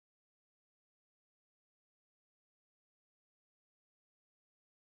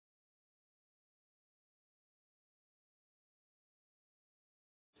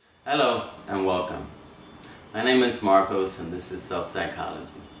Hello and welcome. My name is Marcos and this is Self-Psychology.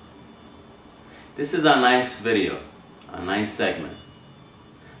 This is our ninth video, our ninth segment.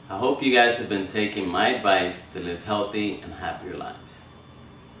 I hope you guys have been taking my advice to live healthy and happier lives.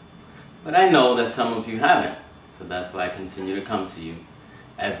 But I know that some of you haven't, so that's why I continue to come to you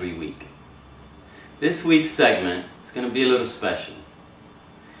every week. This week's segment is going to be a little special.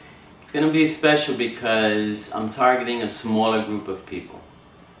 It's going to be special because I'm targeting a smaller group of people.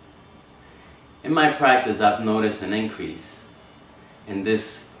 In my practice, I've noticed an increase in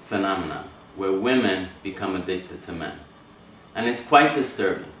this phenomenon where women become addicted to men. And it's quite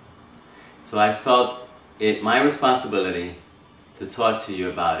disturbing. So I felt it my responsibility to talk to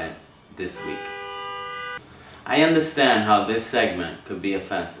you about it this week. I understand how this segment could be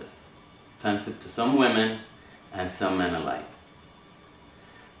offensive. Offensive to some women and some men alike.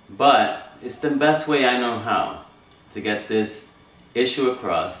 But it's the best way I know how to get this issue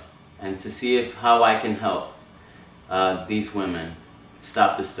across and to see how I can help these women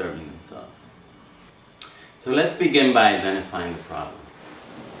stop disturbing themselves. So let's begin by identifying the problem.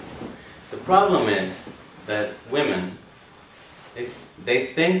 The problem is that women, they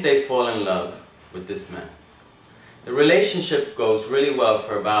think they fall in love with this man. The relationship goes really well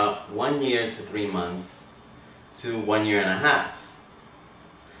for about 1 year to 3 months to 1.5 years.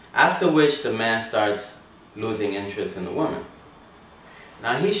 After which the man starts losing interest in the woman.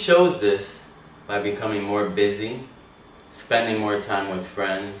 Now he shows this by becoming more busy, spending more time with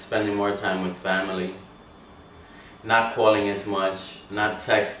friends, spending more time with family, not calling as much, not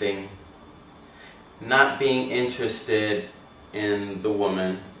texting, not being interested in the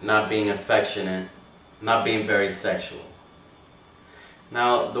woman, not being affectionate, not being very sexual.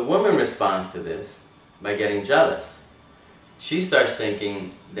 Now the woman responds to this by getting jealous. She starts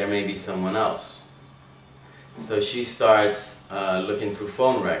thinking there may be someone else. So she starts looking through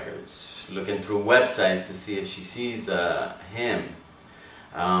phone records, looking through websites to see if she sees him,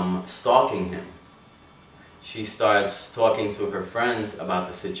 stalking him. She starts talking to her friends about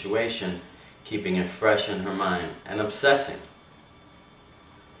the situation, keeping it fresh in her mind, and obsessing.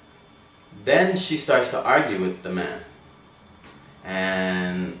 Then she starts to argue with the man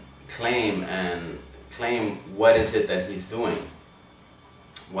and claim what is it that he's doing.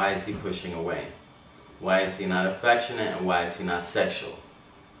 Why is he pushing away? Why is he not affectionate and why is he not sexual?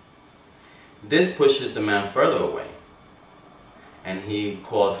 This pushes the man further away. And he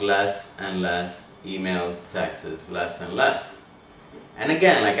calls less and less, emails, texts less and less. And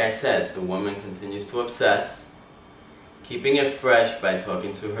again, like I said, the woman continues to obsess, keeping it fresh by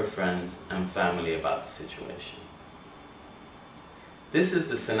talking to her friends and family about the situation. This is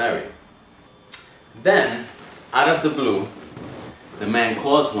the scenario. Then, out of the blue, the man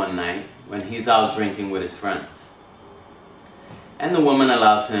calls one night when he's out drinking with his friends. And the woman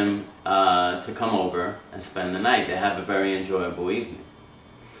allows him to come over and spend the night. They have a very enjoyable evening.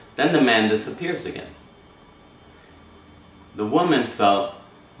 Then the man disappears again. The woman felt,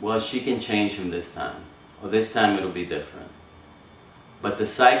 well, she can change him this time, or this time it'll be different. But the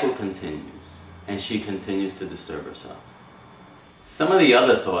cycle continues, and she continues to disturb herself. Some of the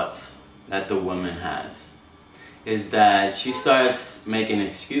other thoughts that the woman has is that she starts making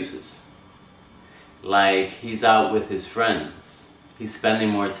excuses. Like he's out with his friends, he's spending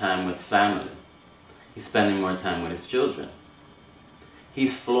more time with family, he's spending more time with his children.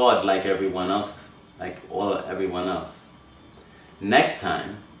 He's flawed like everyone else, everyone else. Next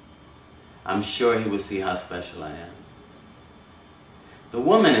time, I'm sure he will see how special I am. The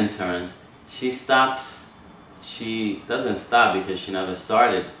woman in turn, she doesn't stop because she never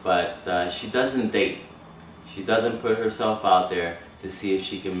started, but she doesn't date. She doesn't put herself out there to see if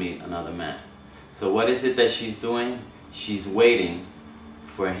she can meet another man. So what is it that she's doing? She's waiting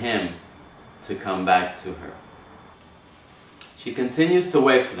for him to come back to her. She continues to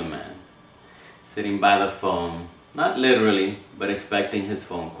wait for the man, sitting by the phone, not literally, but expecting his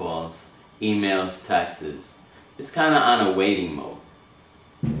phone calls, emails, texts, just kind of on a waiting mode.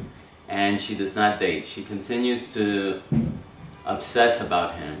 And she does not date. She continues to obsess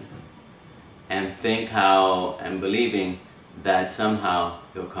about him and believing that somehow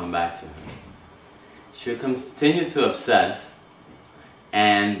he'll come back to her. She'll continue to obsess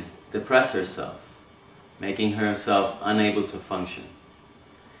and depress herself, making herself unable to function,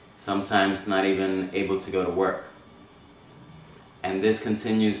 sometimes not even able to go to work. And this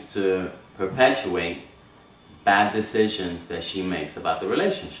continues to perpetuate bad decisions that she makes about the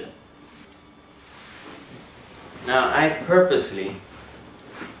relationship. Now, I purposely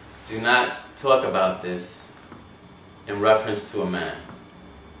do not talk about this in reference to a man,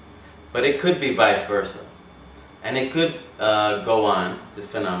 but it could be vice versa. And it could go on, this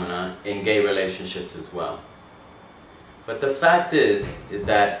phenomenon, in gay relationships as well. But the fact is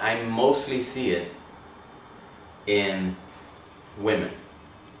that I mostly see it in women.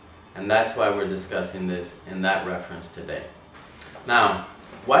 And that's why we're discussing this in that reference today. Now,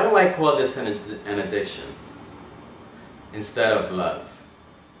 why do I call this an addiction instead of love?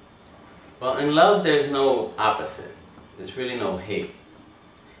 Well, in love there's no opposite. There's really no hate.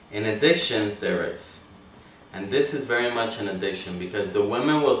 In addictions there is. And this is very much an addiction because the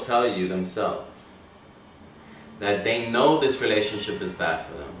women will tell you themselves that they know this relationship is bad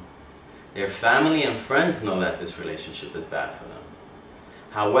for them. Their family and friends know that this relationship is bad for them.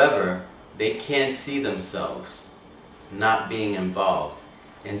 However, they can't see themselves not being involved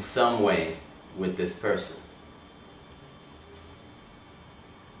in some way with this person.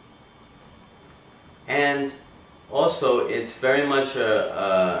 And also, it's very much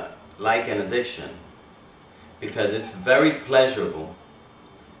like an addiction because it's very pleasurable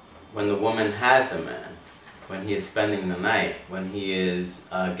when the woman has the man, when he is spending the night, when he is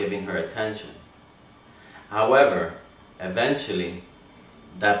giving her attention. However, eventually,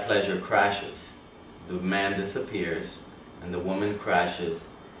 that pleasure crashes. The man disappears and the woman crashes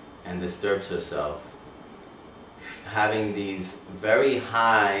and disturbs herself, having these very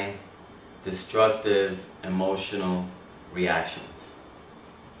high, destructive, emotional reactions.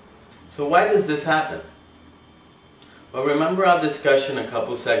 So why does this happen? Well, remember our discussion a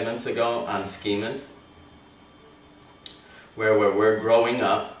couple segments ago on schemas? Where we're growing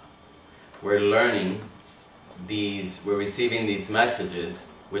up, we're learning we're receiving these messages,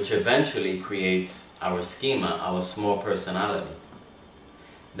 which eventually creates our schema, our small personality.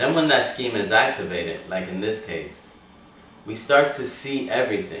 Then when that schema is activated, like in this case, we start to see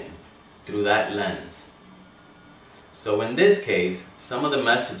everything through that lens. So in this case, some of the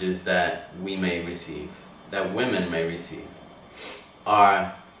messages that we may receive, that women may receive,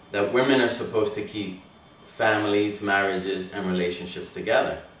 are that women are supposed to keep families, marriages, and relationships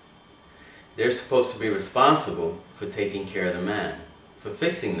together. They're supposed to be responsible for taking care of the man, for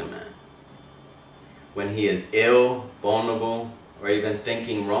fixing the man when he is ill, vulnerable, or even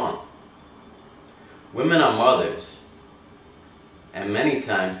thinking wrong. Women are mothers, and many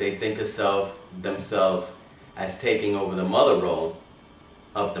times they think of themselves as taking over the mother role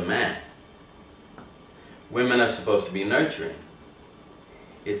of the man. Women are supposed to be nurturing.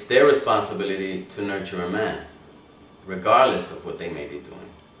 It's their responsibility to nurture a man, regardless of what they may be doing.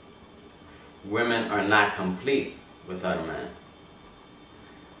 Women are not complete without a man.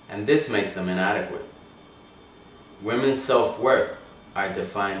 And this makes them inadequate. Women's self-worth are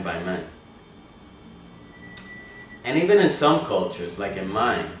defined by men. And even in some cultures, like in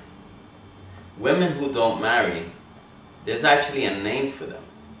mine, women who don't marry, there's actually a name for them.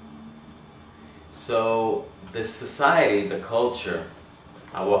 So the society, the culture,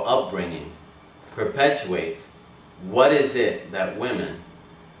 our upbringing perpetuates what is it that women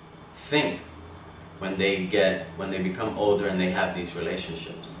think when they become older and they have these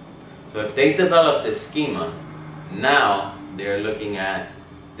relationships. So if they develop this schema, now they're looking at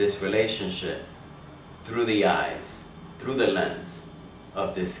this relationship through the eyes, through the lens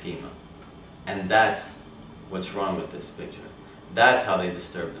of this schema. And that's what's wrong with this picture. That's how they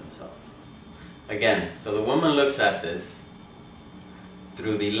disturb themselves. Again, so the woman looks at this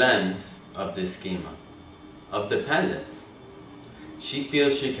through the lens of this schema, of dependence. She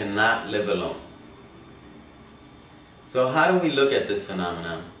feels she cannot live alone. So how do we look at this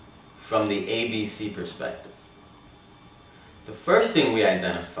phenomenon from the ABC perspective? The first thing we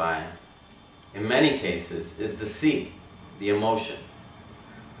identify, in many cases, is the C, the emotion.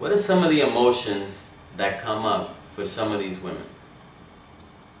 What are some of the emotions that come up for some of these women?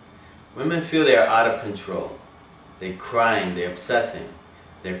 Women feel they are out of control. They're crying, they're obsessing,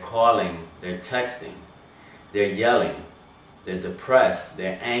 they're calling, they're texting, they're yelling, they're depressed,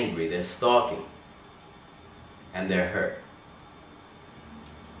 they're angry, they're stalking, and they're hurt.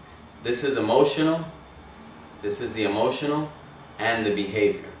 This is emotional, this is the emotional, and the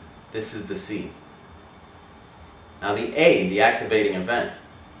behavior. This is the C. Now the A, the activating event.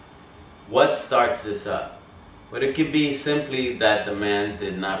 What starts this up? Well, it could be simply that the man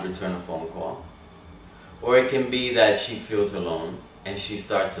did not return a phone call. Or it can be that she feels alone and she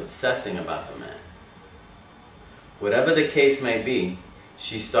starts obsessing about the man. Whatever the case may be,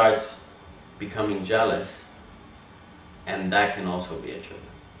 she starts becoming jealous, and that can also be a trigger.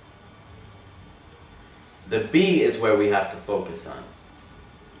 The B is where we have to focus on.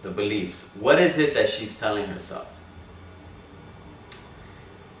 The beliefs. What is it that she's telling herself?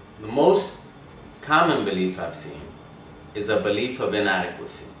 The most common belief I've seen is a belief of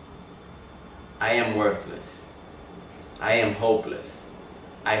inadequacy. I am worthless. I am hopeless.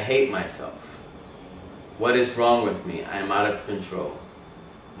 I hate myself. What is wrong with me? I am out of control.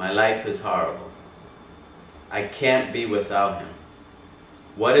 My life is horrible. I can't be without him.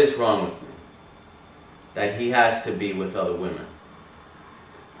 What is wrong with me? That he has to be with other women.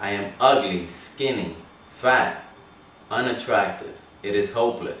 I am ugly, skinny, fat, unattractive. It is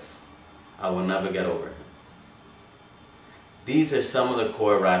hopeless. I will never get over him. These are some of the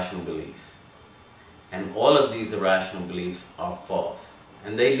core irrational beliefs. And all of these irrational beliefs are false.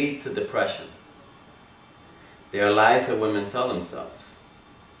 And they lead to depression. They are lies that women tell themselves.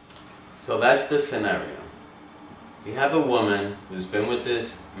 So that's the scenario. You have a woman who's been with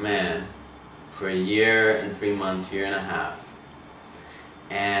this man for a year and 3 months, year and a half.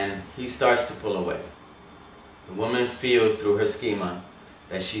 And he starts to pull away. The woman feels through her schema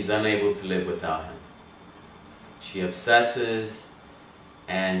that she's unable to live without him. She obsesses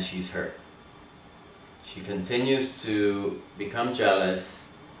and she's hurt. She continues to become jealous,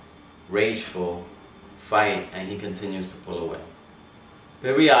 rageful, fight, and he continues to pull away.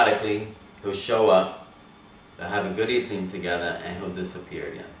 Periodically, he'll show up, they'll have a good evening together, and he'll disappear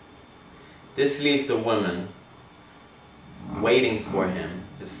again. This leaves the woman waiting for him,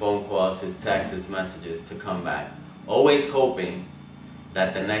 his phone calls, his texts, his messages to come back, always hoping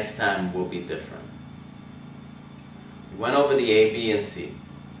that the next time will be different. We went over the A, B, and C.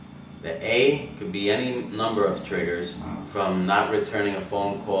 The A could be any number of triggers, from not returning a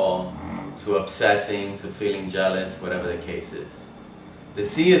phone call, to obsessing, to feeling jealous, whatever the case is. The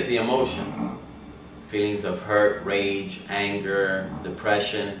C is the emotion. Feelings of hurt, rage, anger,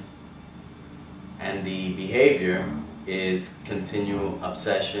 depression. And the behavior is continual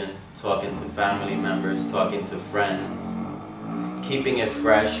obsession, talking to family members, talking to friends, keeping it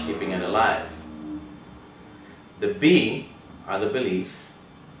fresh, keeping it alive. The B are the beliefs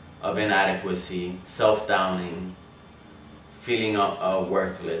of inadequacy, self-downing, feeling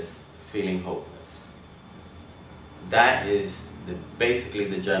worthless, feeling hopeless. That is basically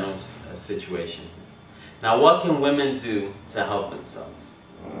the general situation. Now, what can women do to help themselves?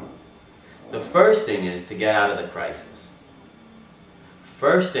 The first thing is to get out of the crisis.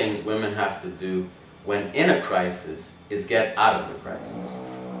 First thing women have to do when in a crisis is get out of the crisis.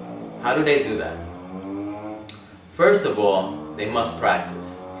 How do they do that? First of all, they must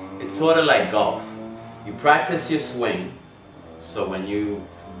practice. It's sort of like golf. You practice your swing, so when you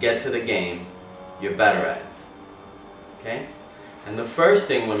get to the game, you're better at it. Okay? And the first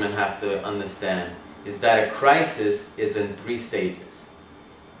thing women have to understand is that a crisis is in 3 stages.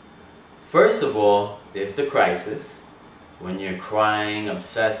 First of all, there's the crisis, when you're crying,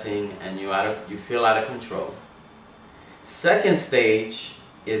 obsessing, and you feel out of control. Second stage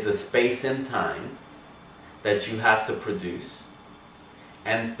is a space and time that you have to produce.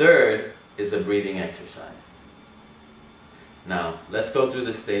 And third is a breathing exercise. Now, let's go through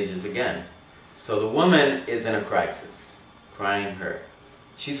the stages again. So the woman is in a crisis, crying, hurt.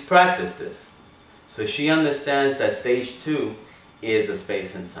 She's practiced this. So she understands that stage 2 is a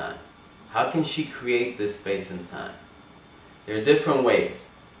space and time. How can she create this space and time? There are different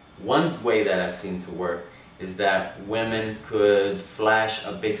ways. One way that I've seen to work is that women could flash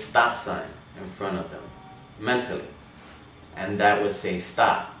a big stop sign in front of them, mentally. And that would say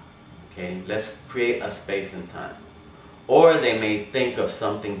stop. Okay, let's create a space and time. Or they may think of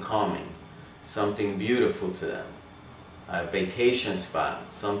something calming, something beautiful to them, a vacation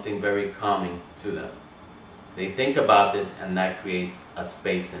spot, something very calming to them. They think about this and that creates a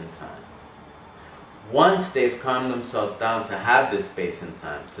space and time. Once they've calmed themselves down to have this space and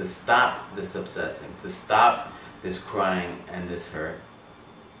time, to stop this obsessing, to stop this crying and this hurt,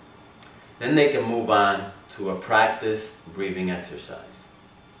 then they can move on to a practiced breathing exercise.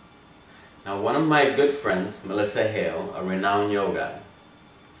 Now, one of my good friends, Melissa Hale, a renowned yoga,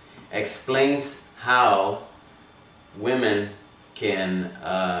 explains how women can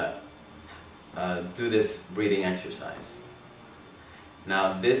do this breathing exercise.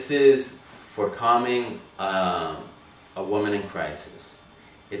 Now, this is for calming a woman in crisis.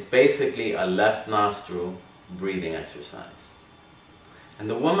 It's basically a left nostril breathing exercise. And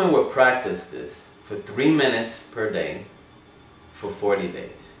the woman will practice this for 3 minutes per day for 40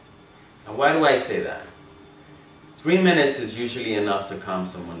 days. Now, why do I say that? 3 minutes is usually enough to calm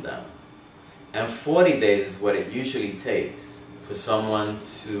someone down. And 40 days is what it usually takes for someone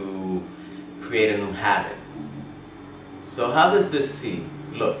to create a new habit. So how does this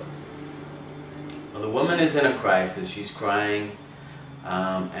look? Well, the woman is in a crisis. She's crying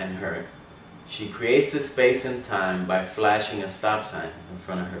and hurt. She creates this space and time by flashing a stop sign in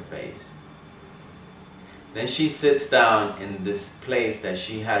front of her face. Then she sits down in this place that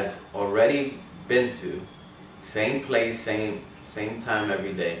she has already been to Same place, same time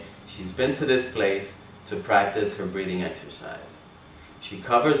every day. She's been to this place to practice her breathing exercise. She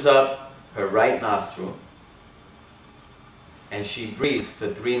covers up her right nostril and she breathes for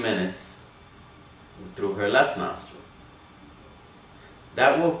 3 minutes through her left nostril.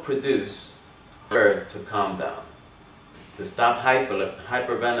 That will produce her to calm down, to stop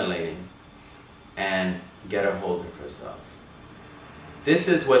hyperventilating and get a hold of herself. This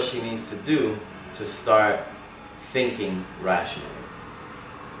is what she needs to do to start thinking rationally.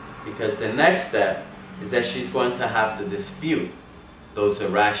 Because the next step is that she's going to have to dispute those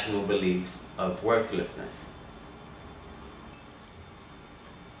irrational beliefs of worthlessness.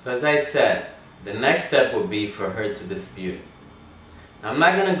 So as I said, the next step would be for her to dispute it. Now, I'm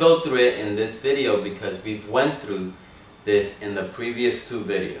not going to go through it in this video because we've went through this in the previous 2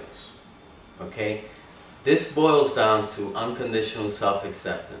 videos. Okay? This boils down to unconditional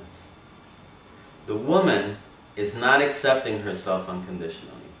self-acceptance. The woman is not accepting herself unconditionally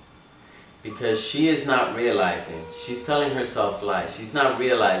because she is not realizing, she's telling herself lies. She's not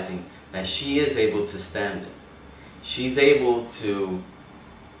realizing that she is able to stand it. She's able to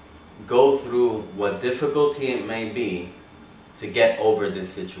go through what difficulty it may be to get over this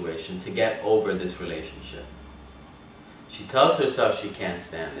situation, to get over this relationship. She tells herself she can't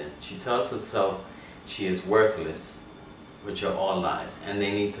stand it. She tells herself she is worthless, which are all lies, and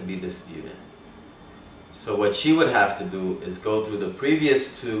they need to be disputed. So what she would have to do is go through the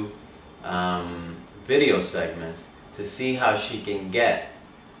previous 2 video segments to see how she can get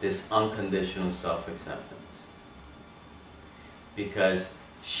this unconditional self-acceptance. Because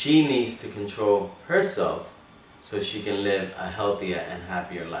she needs to control herself so she can live a healthier and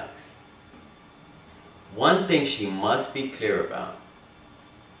happier life. One thing she must be clear about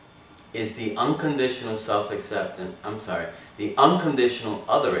is the unconditional self-acceptance, the unconditional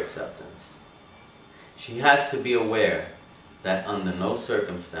other acceptance. She has to be aware that under no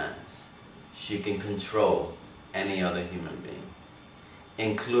circumstance she can control any other human being,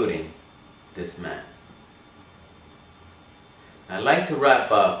 including this man. I'd like to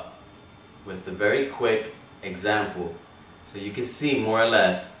wrap up with a very quick example so you can see more or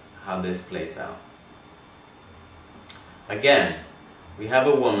less how this plays out. Again, we have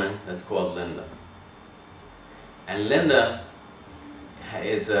a woman that's called Linda. And Linda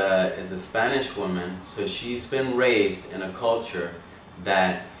is a Spanish woman, so she's been raised in a culture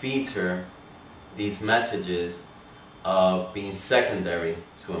that feeds her these messages of being secondary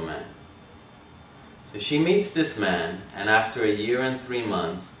to a man. So she meets this man, and after 1 year and 3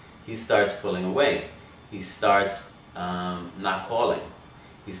 months, he starts pulling away. He starts not calling.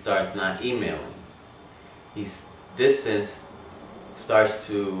 He starts not emailing. Distance starts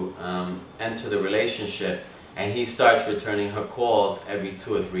to enter the relationship, and he starts returning her calls every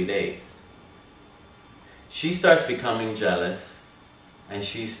 2 or 3 days. She starts becoming jealous, and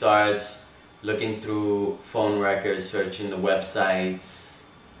she starts looking through phone records, searching the websites,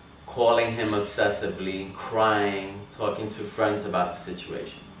 calling him obsessively, crying, talking to friends about the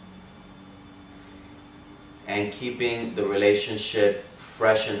situation, and keeping the relationship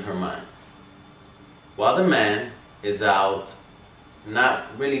fresh in her mind. While the man is out not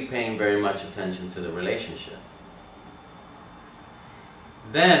really paying very much attention to the relationship.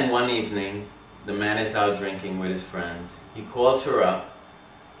 Then one evening, the man is out drinking with his friends. He calls her up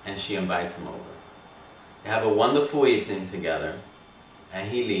and she invites him over. They have a wonderful evening together, and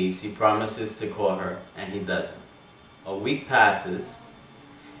he leaves. He promises to call her and he doesn't. A week passes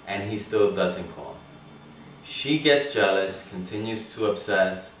and he still doesn't call. She gets jealous, continues to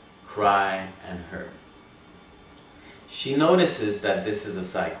obsess, cry, and hurt. She notices that this is a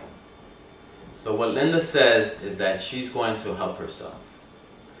cycle. So what Linda says is that she's going to help herself.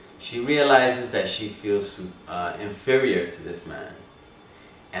 She realizes that she feels inferior to this man,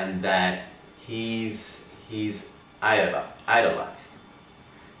 and that he's idolized.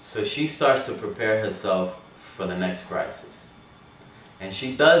 So she starts to prepare herself for the next crisis. And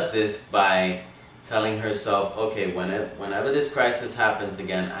she does this by telling herself, okay, whenever this crisis happens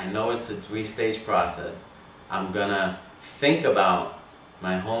again, I know it's a 3-stage process. I'm gonna think about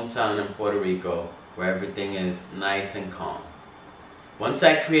my hometown in Puerto Rico where everything is nice and calm. Once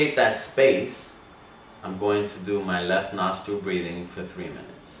I create that space, I'm going to do my left nostril breathing for 3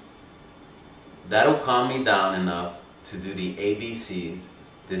 minutes. That'll calm me down enough to do the ABCs,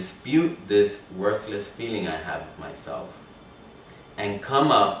 dispute this worthless feeling I have of myself, and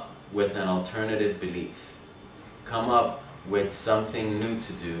come up with an alternative belief. Come up with something new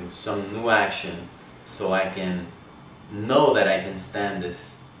to do, some new action, so I can know that I can stand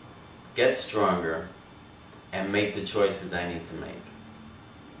this, get stronger, and make the choices I need to make.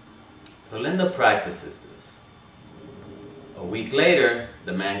 So Linda practices this. A week later,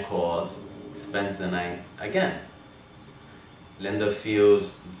 the man calls, spends the night again. Linda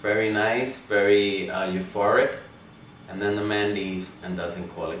feels very nice, very euphoric, and then the man leaves and doesn't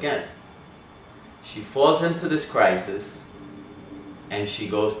call again. She falls into this crisis and she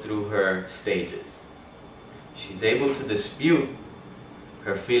goes through her stages. She's able to dispute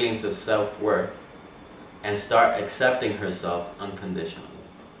her feelings of self-worth and start accepting herself unconditionally.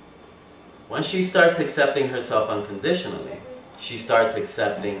 Once she starts accepting herself unconditionally, she starts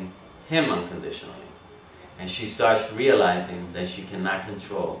accepting him unconditionally. And she starts realizing that she cannot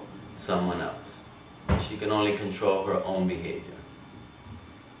control someone else. She can only control her own behavior.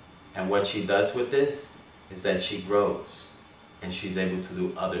 And what she does with this is that she grows and she's able to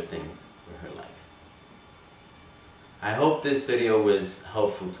do other things with her life. I hope this video was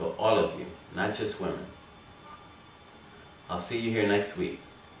helpful to all of you, not just women. I'll see you here next week.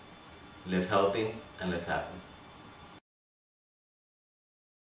 Live healthy and live happy.